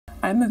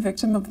I'm a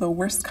victim of the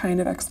worst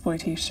kind of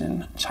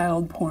exploitation,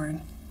 child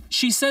porn.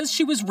 She says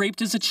she was raped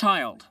as a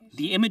child.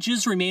 The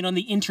images remain on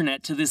the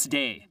internet to this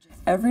day.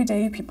 Every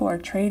day, people are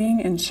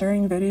trading and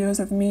sharing videos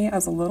of me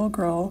as a little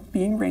girl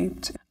being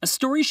raped. A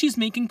story she's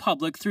making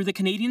public through the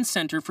Canadian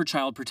Centre for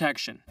Child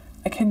Protection.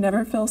 I can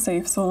never feel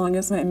safe so long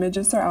as my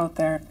images are out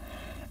there.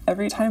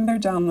 Every time they're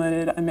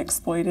downloaded, I'm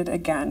exploited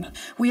again.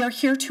 We are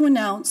here to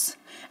announce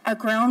a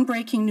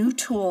groundbreaking new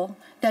tool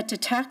that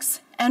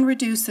detects and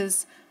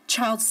reduces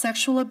child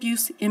sexual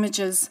abuse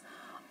images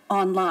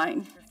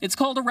online. It's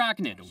called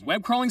Arachnid,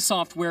 web crawling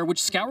software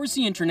which scours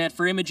the internet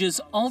for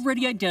images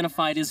already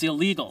identified as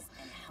illegal.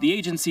 The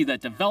agency that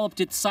developed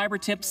it,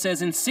 CyberTip,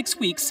 says in 6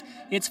 weeks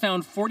it's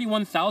found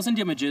 41,000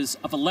 images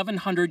of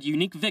 1,100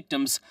 unique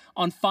victims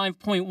on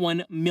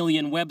 5.1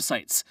 million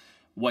websites.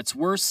 What's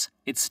worse,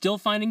 it's still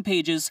finding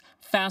pages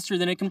faster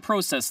than it can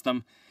process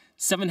them.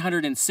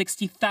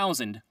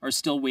 760,000 are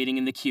still waiting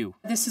in the queue.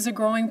 This is a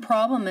growing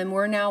problem, and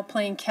we're now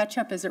playing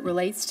catch-up as it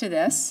relates to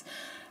this.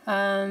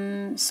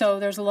 So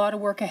there's a lot of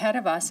work ahead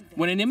of us.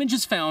 When an image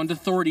is found,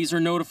 authorities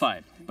are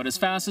notified. But as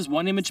fast as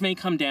one image may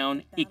come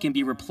down, it can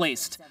be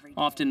replaced,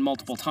 often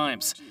multiple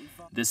times.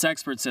 This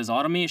expert says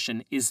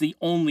automation is the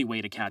only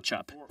way to catch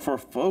up. For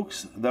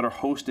folks that are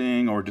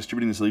hosting or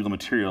distributing this illegal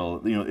material,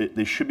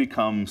 they should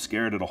become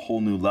scared at a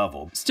whole new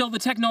level. Still, the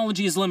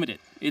technology is limited.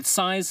 Its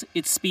size,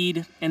 its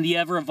speed, and the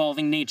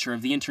ever-evolving nature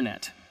of the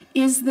internet.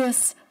 Is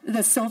this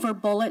the silver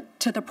bullet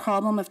to the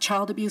problem of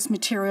child abuse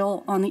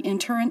material on the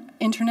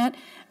internet?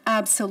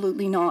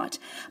 Absolutely not.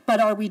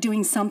 But are we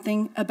doing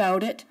something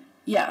about it?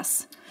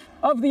 Yes.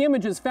 Of the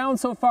images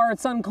found so far,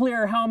 it's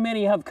unclear how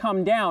many have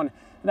come down.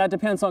 That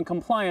depends on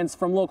compliance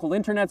from local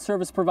internet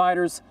service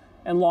providers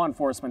and law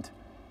enforcement.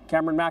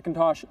 Cameron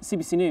McIntosh,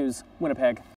 CBC News, Winnipeg.